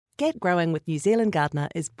Get Growing with New Zealand Gardener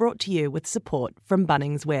is brought to you with support from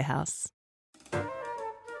Bunnings Warehouse.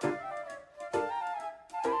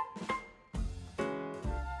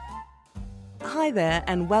 Hi there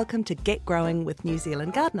and welcome to Get Growing with New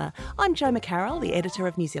Zealand Gardener. I'm Jo McCarroll, the editor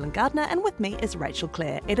of New Zealand Gardener, and with me is Rachel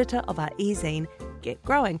Clare, editor of our e-zine Get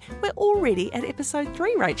Growing. We're already at episode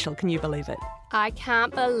 3, Rachel, can you believe it? I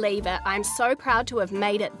can't believe it. I'm so proud to have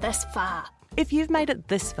made it this far. If you've made it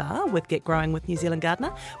this far with Get Growing with New Zealand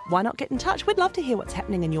Gardener, why not get in touch? We'd love to hear what's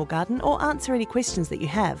happening in your garden or answer any questions that you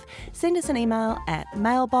have. Send us an email at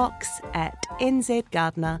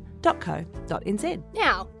mailbox@nzgardener.co.nz.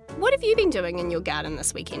 Now, what have you been doing in your garden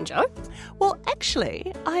this weekend, Jo? Well,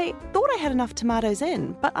 actually, I thought I had enough tomatoes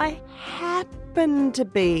in, but I happened to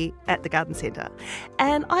be at the garden centre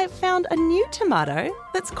and I found a new tomato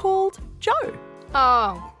that's called Jo.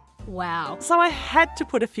 Oh, wow. So I had to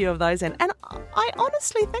put a few of those in. And I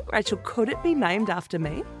honestly think, Rachel, could it be named after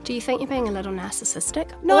me? Do you think you're being a little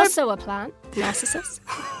narcissistic? No. Also a plant narcissist?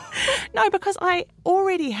 No, because I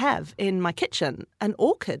already have in my kitchen an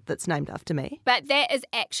orchid that's named after me. But that is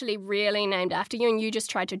actually really named after you, and you just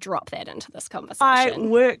tried to drop that into this conversation. I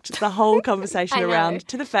worked the whole conversation I know. around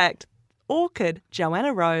to the fact orchid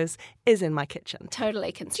Joanna Rose is in my kitchen.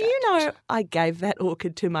 Totally Do constructed. you know I gave that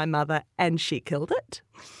orchid to my mother and she killed it?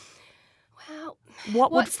 Wow.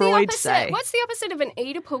 What would Freud say? What's the opposite of an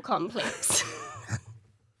Oedipal complex?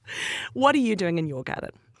 What are you doing in your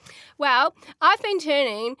garden? Well, I've been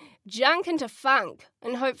turning junk into funk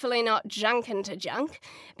and hopefully not junk into junk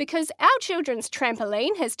because our children's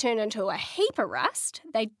trampoline has turned into a heap of rust.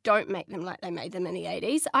 They don't make them like they made them in the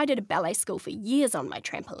 80s. I did a ballet school for years on my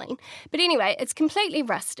trampoline. But anyway, it's completely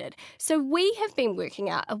rusted. So we have been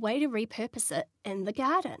working out a way to repurpose it in the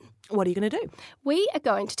garden. What are you going to do? We are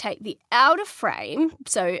going to take the outer frame,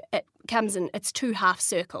 so it comes in its 2 half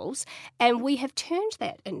circles, and we have turned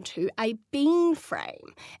that into a bean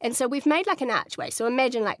frame. And so we've made like an archway. So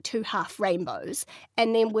imagine like 2 half rainbows,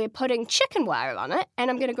 and then we're putting chicken wire on it, and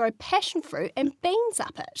I'm going to grow passion fruit and beans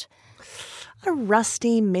up it. A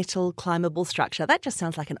rusty metal climbable structure. That just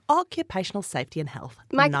sounds like an occupational safety and health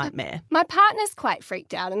nightmare. My partner's quite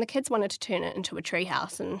freaked out, and the kids wanted to turn it into a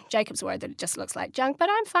treehouse, and Jacob's worried that it just looks like junk, but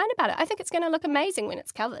I'm fine about it. I think it's going to look amazing when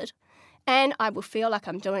it's covered, and I will feel like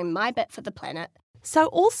I'm doing my bit for the planet. So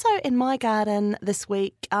also in my garden this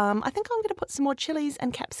week, I think I'm going to put some more chilies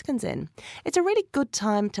and capsicums in. It's a really good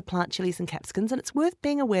time to plant chilies and capsicums, and it's worth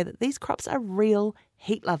being aware that these crops are real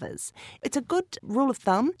heat lovers. It's a good rule of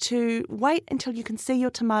thumb to wait until you can see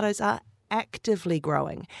your tomatoes are actively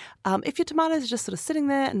growing. If your tomatoes are just sort of sitting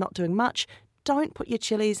there and not doing much, don't put your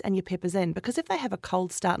chilies and your peppers in, because if they have a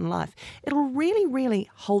cold start in life, it'll really,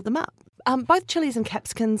 really hold them up. Both chilies and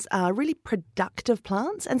capsicums are really productive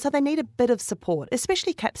plants, and so they need a bit of support,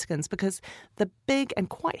 especially capsicums, because the big and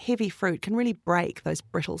quite heavy fruit can really break those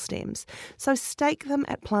brittle stems. So stake them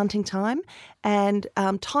at planting time and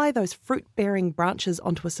tie those fruit-bearing branches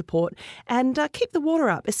onto a support and keep the water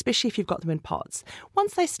up, especially if you've got them in pots.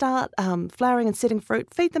 Once they start flowering and setting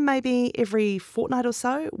fruit, feed them maybe every fortnight or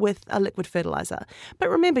so with a liquid fertiliser.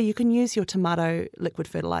 But remember, you can use your tomato liquid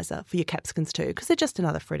fertiliser for your capsicums too, because they're just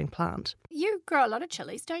another fruiting plant. You grow a lot of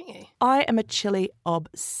chilies, don't you? I am a chili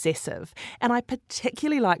obsessive, and I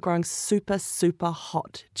particularly like growing super, super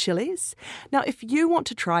hot chilies. Now, if you want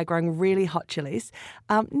to try growing really hot chilies,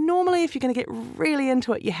 normally if you're going to get really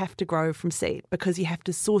into it, you have to grow from seed, because you have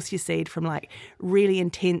to source your seed from like really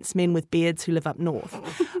intense men with beards who live up north.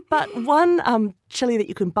 But one chili that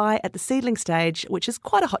you can buy at the seedling stage, which is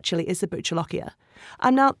quite a hot chili, is the Buchalokia.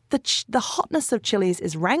 Now, the hotness of chilies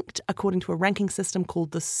is ranked according to a ranking system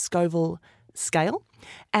called the Scoville scale,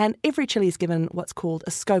 and every chili is given what's called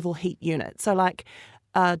a Scoville heat unit. So like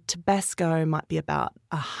Tabasco might be about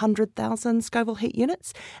 100,000 Scoville heat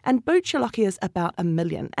units, and Buchalokia is about 1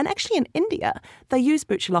 million. And actually in India, they use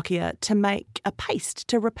Buchalokia to make a paste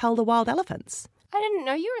to repel the wild elephants. I didn't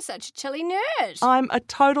know you were such a chili nerd. I'm a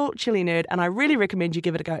total chili nerd, and I really recommend you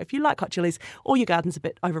give it a go if you like hot chilies or your garden's a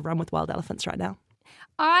bit overrun with wild elephants right now.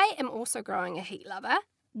 I am also growing a heat lover.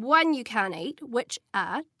 One you can't eat, which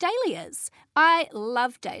are dahlias. I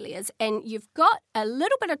love dahlias, and you've got a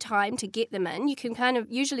little bit of time to get them in. You can kind of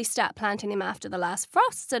usually start planting them after the last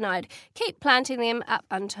frosts, and I'd keep planting them up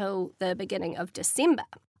until the beginning of December.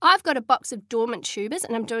 I've got a box of dormant tubers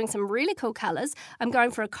and I'm doing some really cool colours. I'm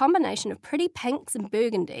going for a combination of pretty pinks and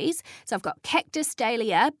burgundies. So I've got cactus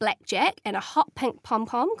dahlia, blackjack, and a hot pink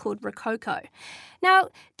pom-pom called rococo. Now,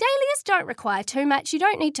 dahlias don't require too much. You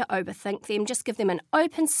don't need to overthink them. Just give them an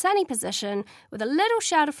open, sunny position with a little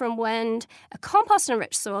shelter from wind, a compost and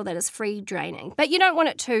rich soil that is free draining. But you don't want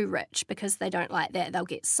it too rich because they don't like that. They'll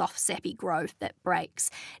get soft, sappy growth that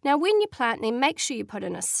breaks. Now, when you plant them, make sure you put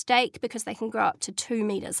in a stake because they can grow up to 2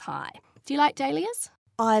 metres high. Do you like dahlias?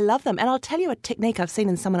 I love them. And I'll tell you a technique I've seen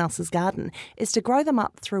in someone else's garden is to grow them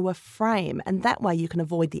up through a frame. And that way you can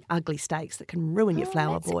avoid the ugly stakes that can ruin your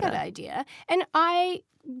flower border. That's a good idea. And I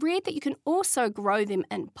read that you can also grow them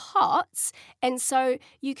in pots. And so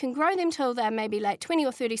you can grow them till they're maybe like 20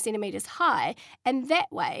 or 30 centimetres high. And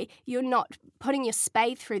that way you're not putting your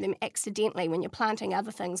spade through them accidentally when you're planting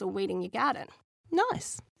other things or weeding your garden.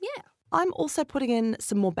 Nice. Yeah. I'm also putting in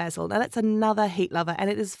some more basil. Now, that's another heat lover, and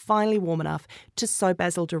it is finally warm enough to sow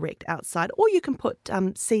basil direct outside, or you can put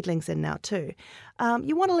seedlings in now too.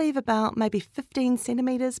 You want to leave about maybe 15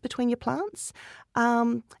 centimetres between your plants.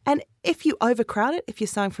 And if you overcrowd it, if you're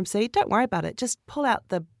sowing from seed, don't worry about it. Just pull out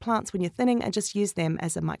the plants when you're thinning and just use them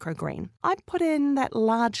as a microgreen. I put in that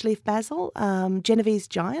large leaf basil, Genovese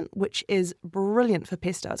Giant, which is brilliant for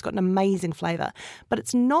pesto. It's got an amazing flavour, but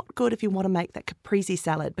it's not good if you want to make that caprese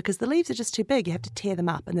salad because the leaves are just too big. You have to tear them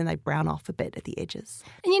up and then they brown off a bit at the edges.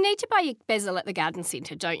 And you need to buy your basil at the garden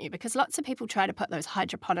centre, don't you? Because lots of people try to put those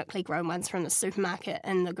hydroponically grown ones from the supermarket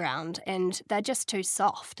in the ground and they're just too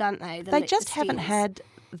soft, aren't they? They just haven't had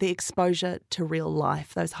the exposure to real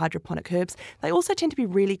life, those hydroponic herbs. They also tend to be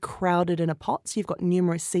really crowded in a pot, so you've got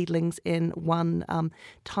numerous seedlings in one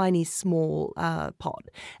tiny, small pot.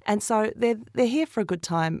 And so they're here for a good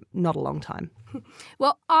time, not a long time.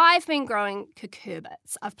 Well, I've been growing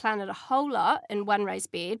cucurbits. I've planted a whole lot in one raised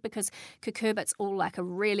bed because cucurbits all like a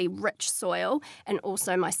really rich soil, and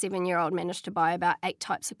also my 7-year-old managed to buy about 8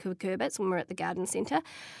 types of cucurbits when we were at the garden centre.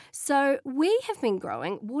 So we have been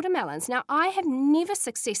growing watermelons. Now, I have never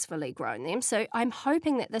successfully grown them, so I'm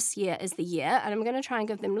hoping that this year is the year, and I'm going to try and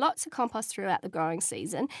give them lots of compost throughout the growing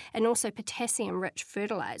season and also potassium-rich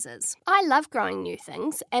fertilisers. I love growing new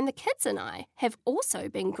things, and the kids and I have also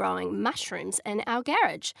been growing mushrooms in our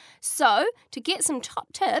garage. So, to get some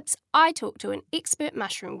top tips, I talked to an expert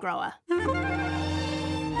mushroom grower.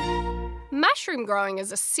 Mushroom growing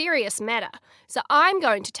is a serious matter, so I'm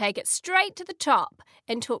going to take it straight to the top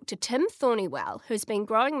and talk to Tim Thornywell, who's been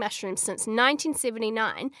growing mushrooms since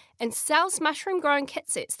 1979 and sells mushroom growing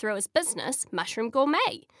kit sets through his business, Mushroom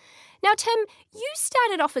Gourmet. Now, Tim, you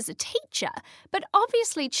started off as a teacher, but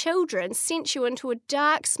obviously children sent you into a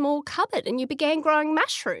dark, small cupboard and you began growing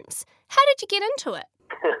mushrooms. How did you get into it?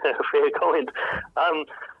 Fair comment.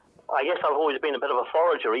 I guess I've always been a bit of a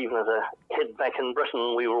forager. Even as a kid back in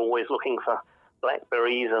Britain, we were always looking for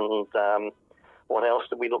blackberries and what else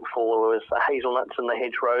did we look for? There was hazelnuts in the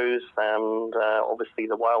hedgerows and obviously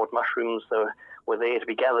the wild mushrooms were there to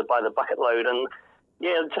be gathered by the bucket load. And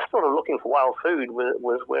yeah, just sort of looking for wild food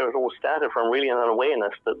was where it all started from, really, an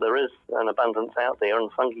awareness that there is an abundance out there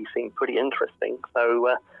and fungi seem pretty interesting.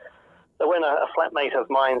 So when a flatmate of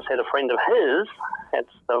mine said a friend of his had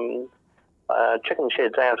some chicken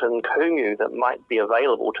sheds out in Kungu that might be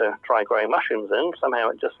available to try growing mushrooms in, somehow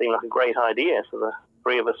it just seemed like a great idea. So the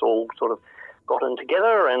three of us all sort of got in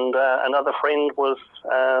together, and another friend was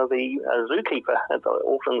the zookeeper at the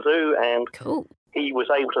Auckland Zoo, and cool. He was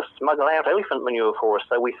able to smuggle out elephant manure for us.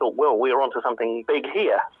 So we thought, well, we're onto something big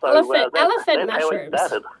here. So elephant that's mushrooms. how it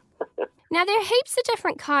started. Now, there are heaps of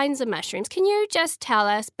different kinds of mushrooms. Can you just tell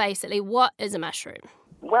us basically what is a mushroom?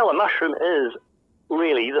 Well, a mushroom is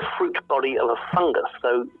really the fruit body of a fungus.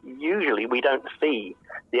 So usually we don't see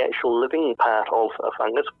the actual living part of a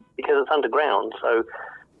fungus because it's underground. So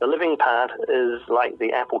the living part is like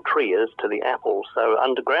the apple tree is to the apple. So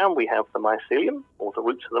underground we have the mycelium, or the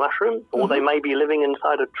roots of the mushroom, or they may be living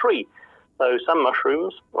inside a tree. So some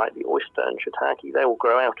mushrooms, like the oyster and shiitake, they will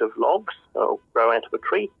grow out of logs, or grow out of a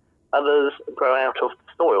tree. Others grow out of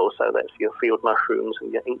soil, so that's your field mushrooms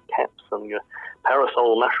and your ink caps and your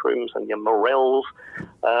parasol mushrooms and your morels.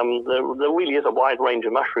 There really is a wide range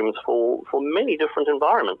of mushrooms for many different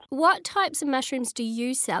environments. What types of mushrooms do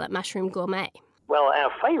you sell at Mushroom Gourmet? Well,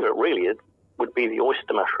 our favourite really would be the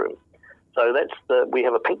oyster mushroom. So we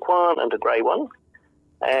have a pink one and a grey one.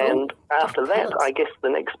 And after that, I guess the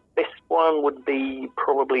next best one would be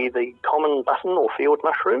probably the common button or field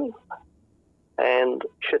mushroom. And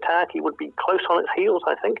shiitake would be close on its heels,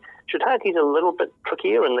 I think. Shiitake is a little bit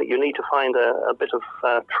trickier in that you need to find a bit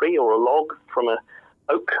of tree or a log from a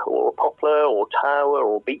oak or a poplar or tower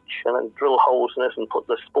or beech and then drill holes in it and put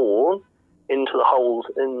the spore into the holes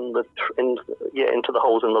into the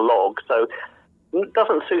holes in the log. So it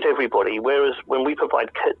doesn't suit everybody. Whereas when we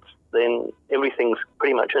provide kits, then everything's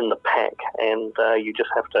pretty much in the pack, and you just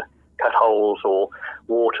have to cut holes or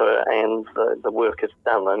water, and the work is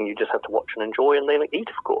done, and you just have to watch and enjoy, and then eat,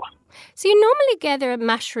 of course. So you normally gather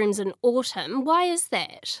mushrooms in autumn. Why is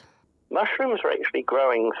that? Mushrooms are actually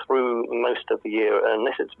growing through most of the year,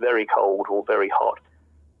 unless it's very cold or very hot.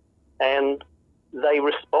 And they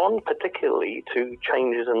respond particularly to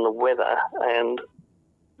changes in the weather. And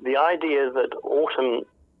the idea that autumn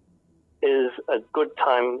is a good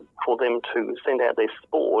time for them to send out their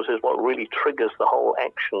spores is what really triggers the whole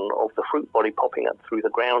action of the fruit body popping up through the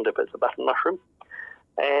ground if it's a button mushroom.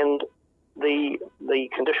 And the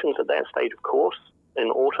conditions at that stage, of course, in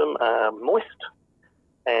autumn are moist,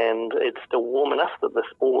 and it's still warm enough that the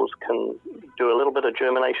spores can do a little bit of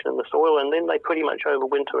germination in the soil, and then they pretty much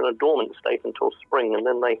overwinter in a dormant state until spring, and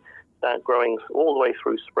then they start growing all the way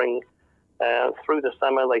through spring. Through the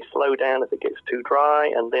summer, they slow down if it gets too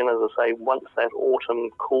dry, and then, as I say, once that autumn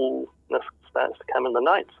coolness starts to come in the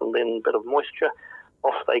nights and then a bit of moisture,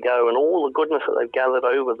 off they go, and all the goodness that they've gathered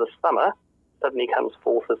over the summer suddenly comes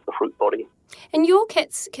forth as the fruit body. And your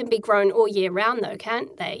kits can be grown all year round, though,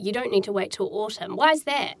 can't they? You don't need to wait till autumn. Why is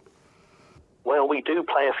that? Well, we do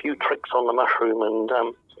play a few tricks on the mushroom,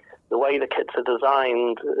 and the way the kits are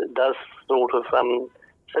designed does sort of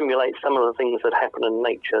simulate some of the things that happen in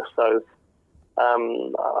nature. So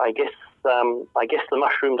I guess the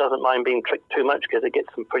mushroom doesn't mind being tricked too much because it gets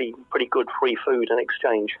some pretty good free food in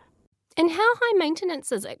exchange. And how high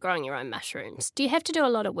maintenance is it growing your own mushrooms? Do you have to do a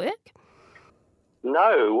lot of work?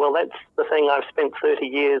 No, well, that's the thing I've spent 30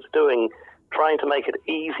 years doing, trying to make it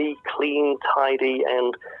easy, clean, tidy,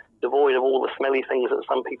 and devoid of all the smelly things that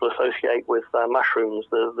some people associate with mushrooms.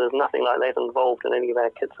 There's nothing like that involved in any of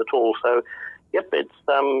our kits at all. So, yep, it's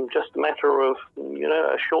just a matter of,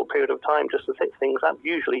 a short period of time just to set things up.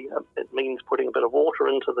 Usually it means putting a bit of water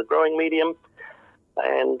into the growing medium,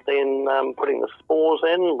 and then putting the spores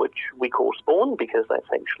in, which we call spawn, because that's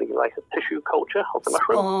actually like a tissue culture of the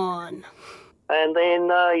mushroom. Spawn. And then,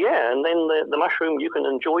 the mushroom, you can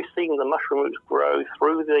enjoy seeing the mushroom roots grow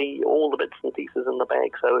through all the bits and pieces in the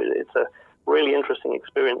bag. So it's a really interesting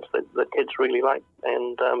experience that kids really like.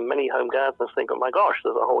 And many home gardeners think, oh my gosh,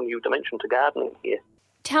 there's a whole new dimension to gardening here.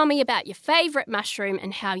 Tell me about your favourite mushroom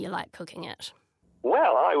and how you like cooking it.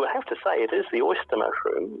 Well, I would have to say it is the oyster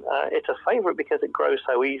mushroom. It's a favourite because it grows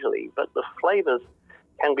so easily, but the flavours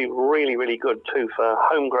can be really, really good too for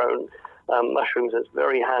homegrown mushrooms. It's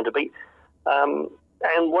very hard to beat.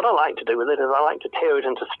 And what I like to do with it is I like to tear it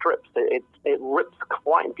into strips. It rips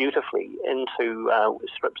quite beautifully into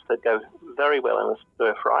strips that go very well in a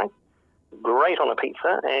stir fry. Great on a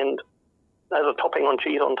pizza, and as a topping on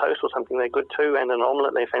cheese on toast or something, they're good too, and an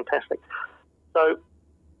omelette, they're fantastic. So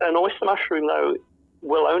an oyster mushroom, though,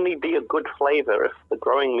 will only be a good flavour if the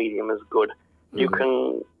growing medium is good.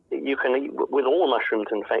 Mm-hmm. You can eat with all mushrooms,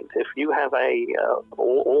 in fact. If you have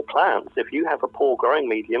all plants, if you have a poor growing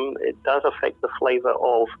medium, it does affect the flavour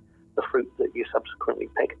of the fruit that you subsequently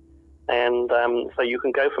pick. And so you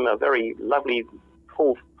can go from a very lovely,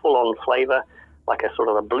 full-on flavour, like a sort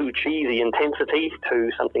of a blue cheesy intensity, to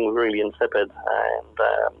something really insipid. And,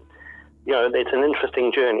 it's an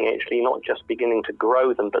interesting journey, actually, not just beginning to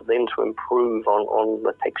grow them, but then to improve on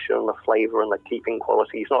the texture and the flavour and the keeping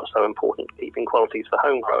qualities. Not so important keeping qualities for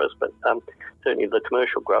home growers, but certainly the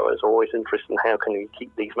commercial growers are always interested in how can you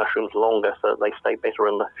keep these mushrooms longer so that they stay better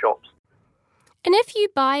in the shops. And if you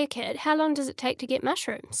buy a kit, how long does it take to get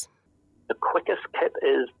mushrooms? The quickest kit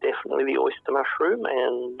is definitely the oyster mushroom,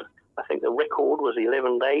 and I think the record was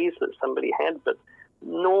 11 days that somebody had, but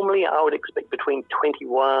normally I would expect between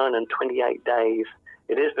 21 and 28 days.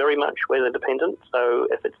 It is very much weather dependent, so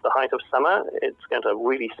if it's the height of summer, it's going to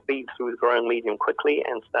really speed through the growing medium quickly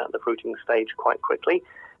and start the fruiting stage quite quickly.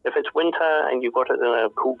 If it's winter and you've got it in a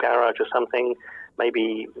cool garage or something,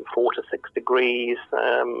 maybe 4 to 6 degrees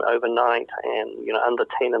overnight and under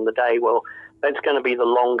 10 in the day, well, that's going to be the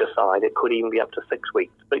longer side. It could even be up to 6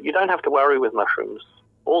 weeks. But you don't have to worry with mushrooms.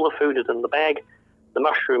 All the food is in the bag. The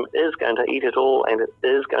mushroom is going to eat it all, and it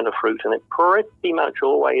is going to fruit, and it pretty much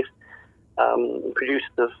always produces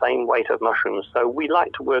the same weight of mushrooms. So we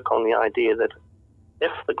like to work on the idea that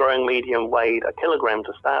if the growing medium weighed 1 kilogram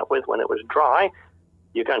to start with when it was dry,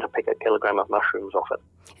 you're going to pick 1 kilogram of mushrooms off it.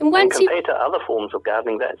 And compared to other forms of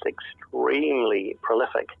gardening, that's extremely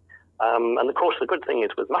prolific. And of course, the good thing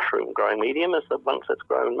is with mushroom growing medium is that once it's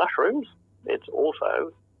grown mushrooms, it's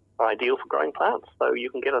also ideal for growing plants, so you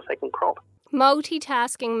can get a second crop.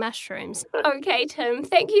 Multitasking mushrooms. Okay, Tim,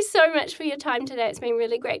 thank you so much for your time today. It's been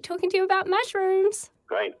really great talking to you about mushrooms.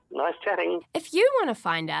 Great. Nice chatting. If you want to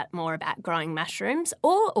find out more about growing mushrooms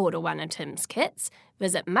or order one of Tim's kits,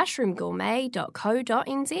 visit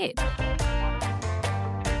mushroomgourmet.co.nz.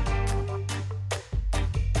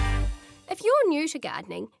 If you're new to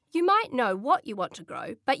gardening, you might know what you want to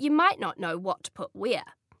grow, but you might not know what to put where.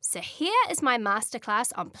 So here is my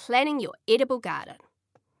masterclass on planning your edible garden.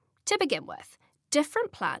 To begin with,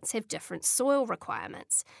 different plants have different soil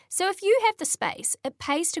requirements. So if you have the space, it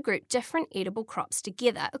pays to group different edible crops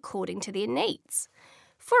together according to their needs.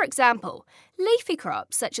 For example, leafy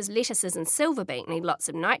crops such as lettuces and silver beet need lots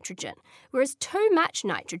of nitrogen, whereas too much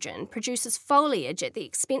nitrogen produces foliage at the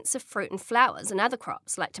expense of fruit and flowers and other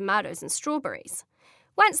crops like tomatoes and strawberries.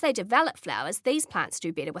 Once they develop flowers, these plants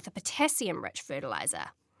do better with a potassium-rich fertiliser.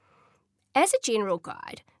 As a general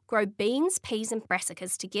guide, grow beans, peas and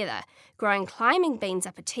brassicas together, growing climbing beans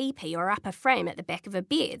up a teepee or up a frame at the back of a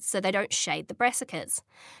bed so they don't shade the brassicas.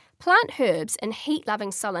 Plant herbs in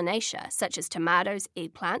heat-loving solanaceae such as tomatoes,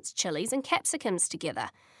 eggplants, chilies and capsicums together.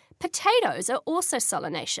 Potatoes are also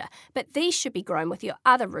solanaceae, but these should be grown with your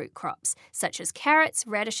other root crops such as carrots,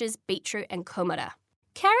 radishes, beetroot and kumara.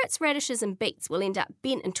 Carrots, radishes and beets will end up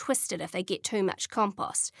bent and twisted if they get too much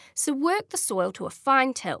compost, so work the soil to a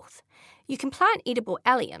fine tilth. You can plant edible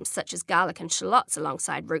alliums such as garlic and shallots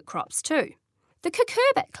alongside root crops too. The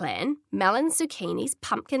cucurbit clan, melons, zucchinis,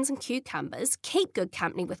 pumpkins and cucumbers, keep good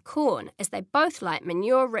company with corn as they both like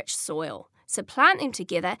manure-rich soil. So plant them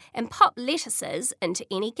together and pop lettuces into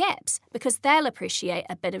any gaps because they'll appreciate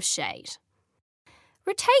a bit of shade.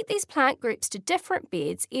 Rotate these plant groups to different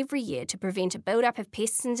beds every year to prevent a build-up of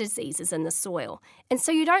pests and diseases in the soil, and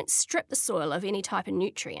so you don't strip the soil of any type of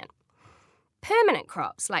nutrient. Permanent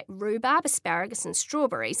crops like rhubarb, asparagus and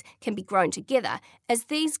strawberries can be grown together, as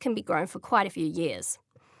these can be grown for quite a few years.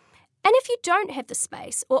 And if you don't have the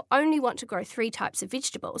space or only want to grow 3 types of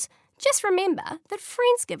vegetables, just remember that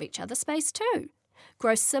friends give each other space too.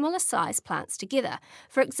 Grow similar-sized plants together.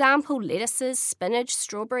 For example, lettuces, spinach,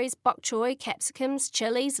 strawberries, bok choy, capsicums,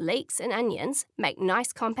 chilies, leeks and onions make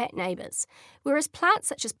nice compact neighbours, whereas plants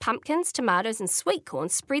such as pumpkins, tomatoes and sweet corn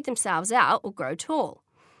spread themselves out or grow tall.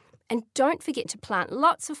 And don't forget to plant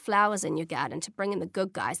lots of flowers in your garden to bring in the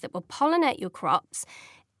good guys that will pollinate your crops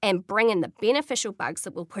and bring in the beneficial bugs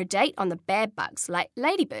that will predate on the bad bugs like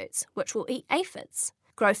ladybirds, which will eat aphids.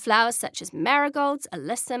 Grow flowers such as marigolds,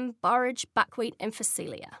 alyssum, borage, buckwheat and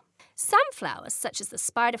phacelia. Some flowers, such as the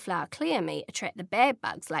spiderflower cleome, attract the bad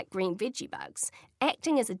bugs like green veggie bugs,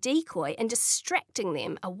 acting as a decoy and distracting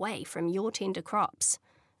them away from your tender crops.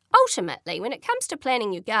 Ultimately, when it comes to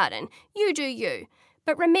planning your garden, you do you.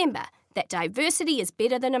 But remember that diversity is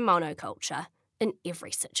better than a monoculture in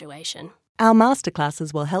every situation. Our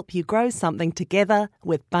masterclasses will help you grow something together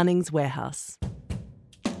with Bunnings Warehouse.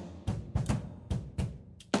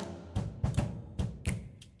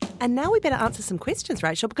 And now we better answer some questions,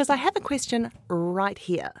 Rachel, because I have a question right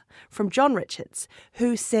here from John Richards,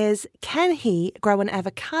 who says, can he grow an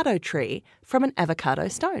avocado tree from an avocado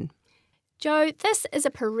stone? Joe, this is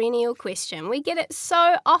a perennial question. We get it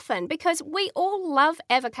so often because we all love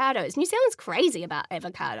avocados. New Zealand's crazy about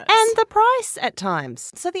avocados. And the price at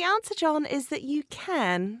times. So the answer, John, is that you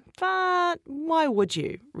can, but why would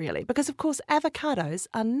you, really? Because, of course, avocados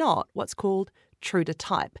are not what's called true to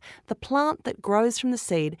type. The plant that grows from the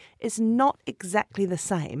seed is not exactly the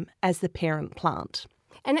same as the parent plant.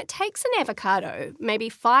 And it takes an avocado maybe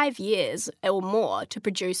 5 years or more to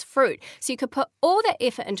produce fruit. So you could put all that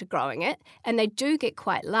effort into growing it, and they do get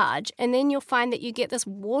quite large, and then you'll find that you get this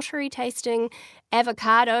watery tasting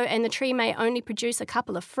avocado and the tree may only produce a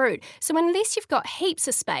couple of fruit. So unless you've got heaps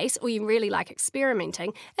of space or you really like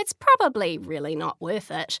experimenting, it's probably really not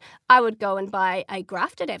worth it. I would go and buy a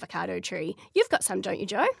grafted avocado tree. You've got some, don't you,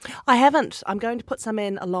 Joe? I haven't. I'm going to put some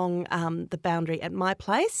in along the boundary at my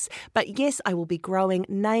place. But yes, I will be growing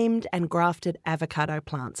named and grafted avocado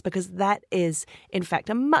plants because that is, in fact,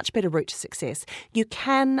 a much better route to success. You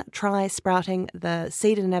can try sprouting the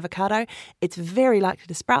seed in an avocado. It's very likely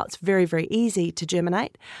to sprout. It's very, very easy to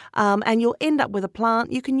germinate. And you'll end up with a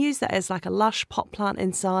plant. You can use that as like a lush pot plant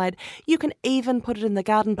inside. You can even put it in the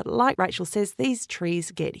garden. But like Rachel says, these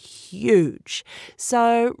trees get huge.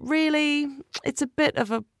 So really, it's a bit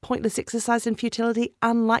of a pointless exercise in futility,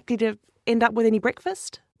 unlikely to end up with any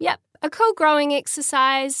breakfast. Yep, a cool growing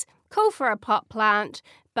exercise, cool for a pot plant,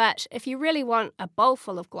 but if you really want a bowl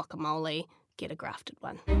full of guacamole, get a grafted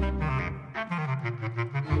one.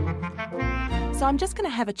 So I'm just going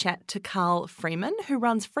to have a chat to Carl Freeman, who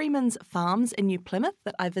runs Freeman's Farms in New Plymouth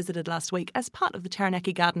that I visited last week as part of the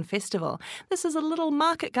Taranaki Garden Festival. This is a little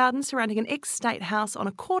market garden surrounding an ex-state house on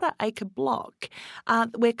a quarter-acre block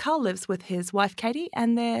where Carl lives with his wife Katie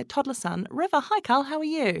and their toddler son River. Hi Carl, how are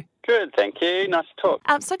you? Good, thank you. Nice to talk.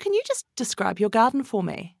 So can you just describe your garden for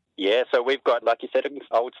me? Yeah, so we've got, like you said, an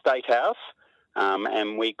old state house,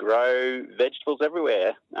 and we grow vegetables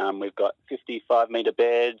everywhere. We've got 55-metre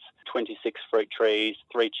beds, 26 fruit trees,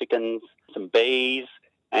 3 chickens, some bees,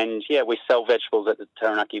 and yeah, we sell vegetables at the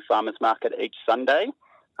Taranaki Farmers Market each Sunday,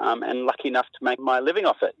 and lucky enough to make my living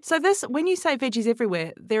off it. So this, when you say veggies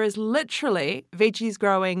everywhere, there is literally veggies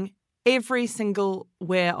growing every single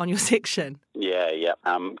where on your section. Yeah.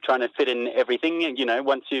 Trying to fit in everything. You know,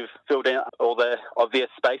 once you've filled in all the obvious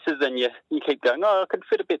spaces, then you keep going, I could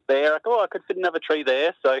fit a bit there. I could fit another tree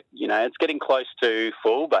there. So, you know, it's getting close to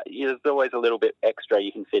full, but there's always a little bit extra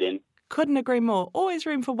you can fit in. Couldn't agree more. Always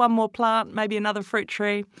room for one more plant, maybe another fruit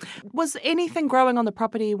tree. Was anything growing on the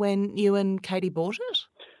property when you and Katie bought it?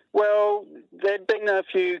 Well, there'd been a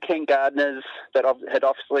few keen gardeners that had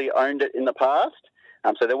obviously owned it in the past.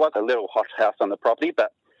 So there was a little hothouse on the property,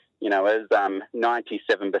 but, you know, it was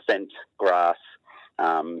 97% grass.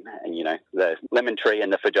 And, you know, the lemon tree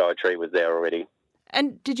and the feijoa tree was there already.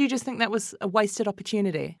 And did you just think that was a wasted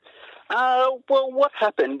opportunity? Well, what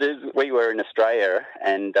happened is we were in Australia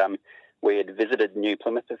and we had visited New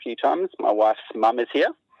Plymouth a few times. My wife's mum is here.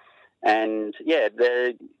 And, yeah,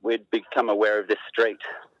 we'd become aware of this street,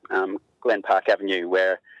 Glen Park Avenue,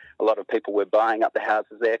 where a lot of people were buying up the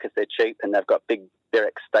houses there because they're cheap and they've got big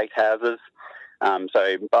derrick estate houses.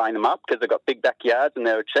 So buying them up because they've got big backyards and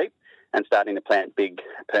they were cheap, and starting to plant big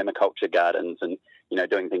permaculture gardens and, you know,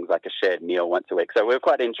 doing things like a shared meal once a week. So we were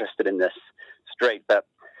quite interested in this street. But,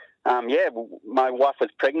 my wife was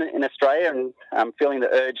pregnant in Australia and feeling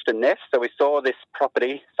the urge to nest. So we saw this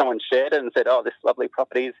property, someone shared it and said, this lovely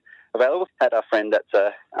property's available. Had our friend that's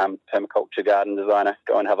a permaculture garden designer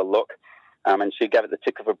go and have a look. And she gave it the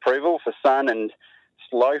tick of approval for sun and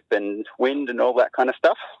slope and wind and all that kind of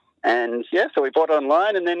stuff. And, yeah, so we bought it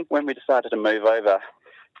online, and then when we decided to move over,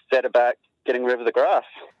 set about getting rid of the grass.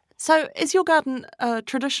 So is your garden a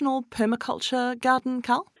traditional permaculture garden,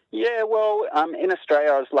 Carl? Yeah, well, in Australia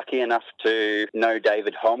I was lucky enough to know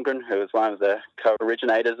David Holmgren, who was one of the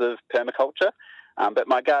co-originators of permaculture. But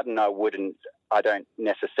my garden I don't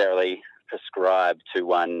necessarily prescribe to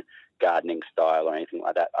one gardening style or anything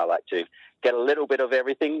like that. I like to get a little bit of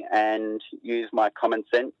everything and use my common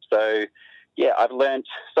sense. So, yeah, I've learned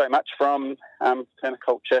so much from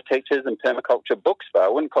permaculture teachers and permaculture books, but I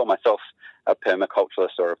wouldn't call myself a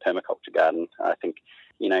permaculturalist or a permaculture garden. I think,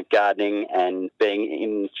 you know, gardening and being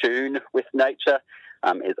in tune with nature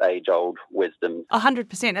is age-old wisdom.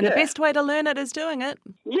 100%. And the best way to learn it is doing it.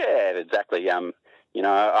 Yeah, exactly. You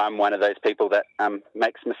know, I'm one of those people that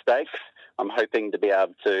makes mistakes. I'm hoping to be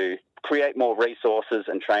able to create more resources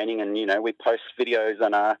and training, and, you know, we post videos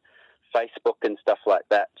on our Facebook and stuff like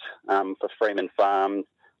that for Freeman Farms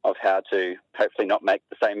of how to hopefully not make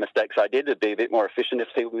the same mistakes I did. It'd be a bit more efficient if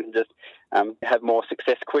people can just have more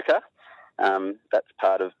success quicker. That's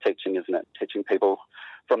part of teaching, isn't it? Teaching people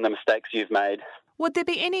from the mistakes you've made. Would there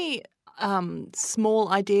be any small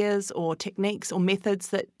ideas or techniques or methods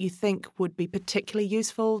that you think would be particularly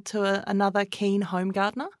useful to another keen home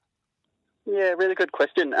gardener? Yeah, really good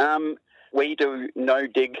question. We do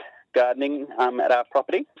no-dig gardening at our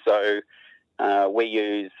property. So we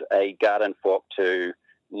use a garden fork to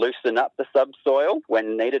loosen up the subsoil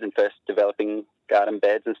when needed and first developing garden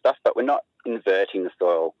beds and stuff, but we're not inverting the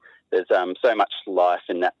soil. There's so much life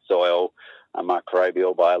in that soil,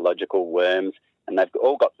 microbial, biological, worms, and they've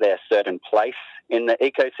all got their certain place in the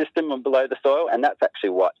ecosystem and below the soil, and that's actually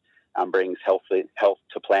what brings health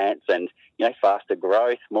to plants and, you know, faster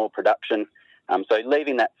growth, more production. So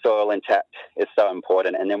leaving that soil intact is so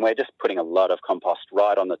important, and then we're just putting a lot of compost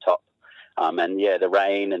right on the top. And, yeah, the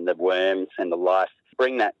rain and the worms and the life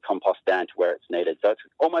bring that compost down to where it's needed. So it's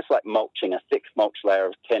almost like mulching, a thick mulch layer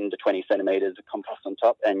of 10 to 20 centimetres of compost on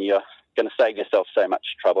top, and you're going to save yourself so much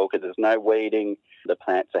trouble because there's no weeding, the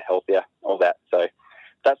plants are healthier, all that. So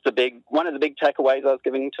that's one of the big takeaways I was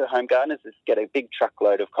giving to home gardeners is get a big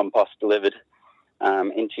truckload of compost delivered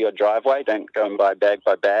into your driveway. Don't go and buy bag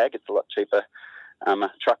by bag. It's a lot cheaper,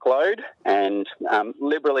 truckload, and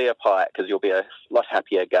liberally apply it because you'll be a lot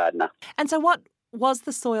happier gardener. And so what was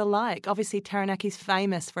the soil like? Obviously, Taranaki's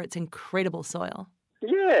famous for its incredible soil.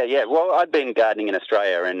 Yeah. Well, I'd been gardening in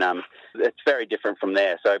Australia, and it's very different from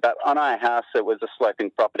there. So, but on our house, it was a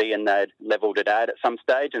sloping property, and they'd levelled it out at some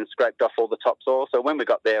stage and scraped off all the topsoil. So when we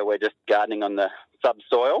got there, we're just gardening on the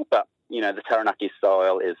subsoil. But, you know, the Taranaki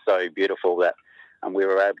soil is so beautiful that and we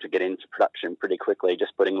were able to get into production pretty quickly,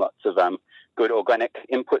 just putting lots of good organic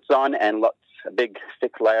inputs on and a big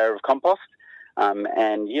thick layer of compost. And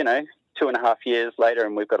 2.5 years later,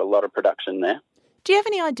 and we've got a lot of production there. Do you have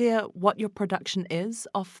any idea what your production is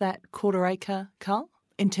off that 1/4 acre, Carl,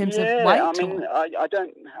 in terms of weight? I mean, I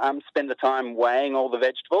don't spend the time weighing all the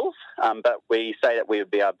vegetables, but we say that we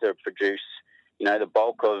would be able to produce, the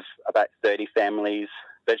bulk of about 30 families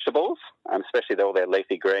vegetables, especially all their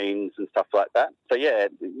leafy greens and stuff like that. So,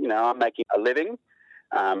 I'm making a living,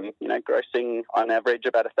 grossing on average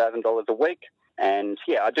about $1,000 a week. And,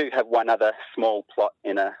 I do have one other small plot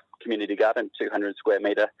in a community garden, 200 square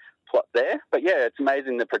metre plot there. But, it's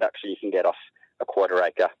amazing the production you can get off a 1/4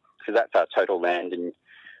 acre, because that's our total land in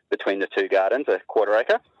between the two gardens, a 1/4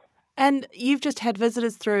 acre. And you've just had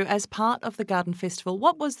visitors through as part of the garden festival.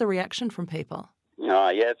 What was the reaction from people? Oh,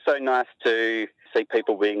 yeah, it's so nice to see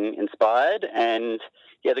people being inspired. And,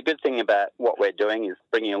 the good thing about what we're doing is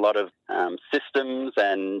bringing a lot of systems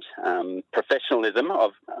and professionalism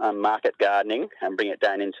of market gardening and bring it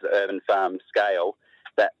down into the urban farm scale,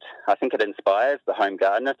 that I think it inspires the home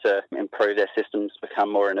gardener to improve their systems,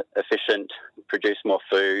 become more efficient, produce more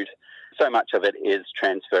food. So much of it is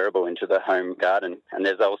transferable into the home garden. And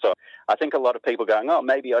there's also, I think, a lot of people going,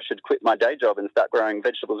 maybe I should quit my day job and start growing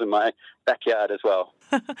vegetables in my backyard as well.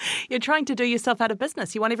 You're trying to do yourself out of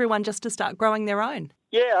business. You want everyone just to start growing their own.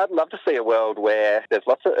 Yeah, I'd love to see a world where there's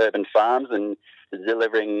lots of urban farms and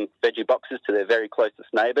delivering veggie boxes to their very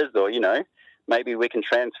closest neighbours, or, maybe we can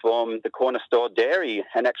transform the corner store dairy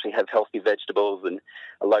and actually have healthy vegetables and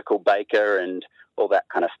a local baker and all that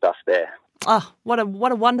kind of stuff there. Oh, what a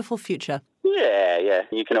wonderful future. Yeah,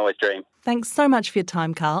 you can always dream. Thanks so much for your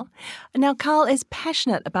time, Carl. Now, Carl is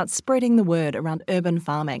passionate about spreading the word around urban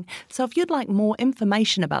farming. So if you'd like more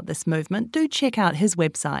information about this movement, do check out his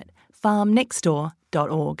website,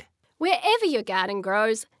 farmnextdoor.org. Wherever your garden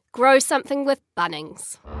grows, grow something with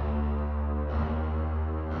Bunnings.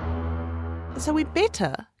 So we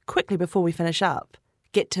better, quickly before we finish up,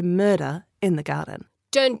 get to murder in the garden.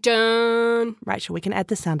 Dun dun. Rachel, we can add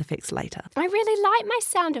the sound effects later. I really like my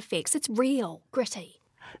sound effects. It's real, gritty.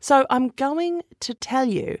 So I'm going to tell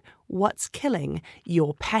you what's killing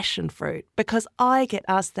your passion fruit, because I get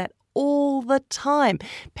asked that all the time.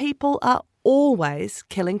 People are always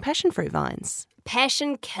killing passion fruit vines.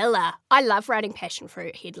 Passion killer. I love writing passion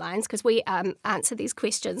fruit headlines because we answer these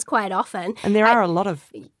questions quite often. And there are a lot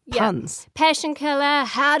of puns. Yeah. Passion killer.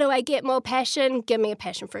 How do I get more passion? Give me a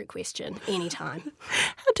passion fruit question anytime.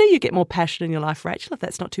 How do you get more passion in your life, Rachel, if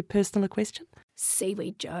that's not too personal a question?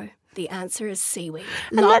 Seaweed, Joe. The answer is seaweed.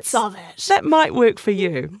 And lots of it. That might work for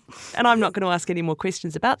you. And I'm not going to ask any more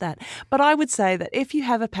questions about that. But I would say that if you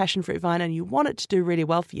have a passion fruit vine and you want it to do really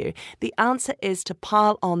well for you, the answer is to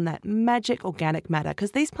pile on that magic organic matter,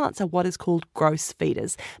 because these plants are what is called gross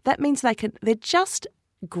feeders. That means they're just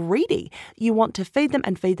greedy. You want to feed them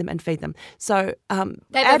and feed them and feed them. So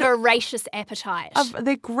they have a voracious appetite.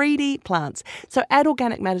 They're greedy plants. So add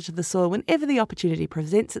organic matter to the soil whenever the opportunity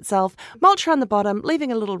presents itself. Mulch around the bottom,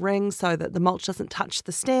 leaving a little ring so that the mulch doesn't touch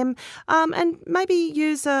the stem. And maybe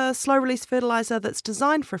use a slow-release fertiliser that's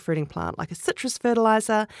designed for a fruiting plant, like a citrus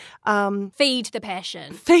fertiliser. Feed the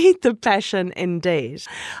passion. Feed the passion, indeed.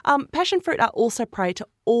 Passion fruit are also prey to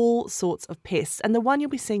all sorts of pests, and the one you'll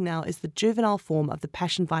be seeing now is the juvenile form of the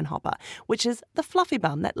passion vine hopper, which is the fluffy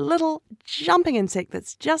bum, that little jumping insect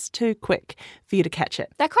that's just too quick for you to catch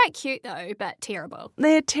it. They're quite cute though, but terrible.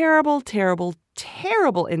 They're terrible, terrible,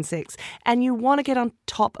 terrible insects, and you want to get on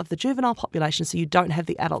top of the juvenile population so you don't have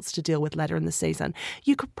the adults to deal with later in the season.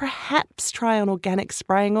 You could perhaps try on organic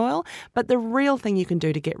spraying oil, but the real thing you can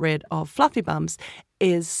do to get rid of fluffy bums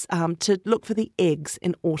is to look for the eggs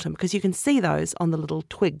in autumn, because you can see those on the little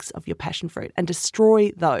twigs of your passion fruit, and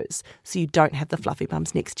destroy those so you don't have the fluffy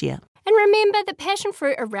bums next year. And remember that passion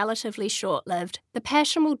fruit are relatively short-lived. The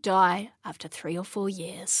passion will die after 3 or 4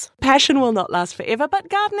 years. Passion will not last forever, but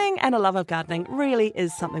gardening and a love of gardening really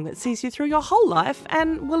is something that sees you through your whole life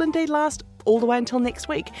and will indeed last all the way until next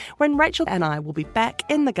week, when Rachel and I will be back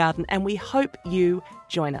in the garden, and we hope you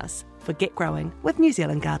join us for Get Growing with New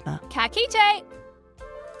Zealand Gardener. Ka kite!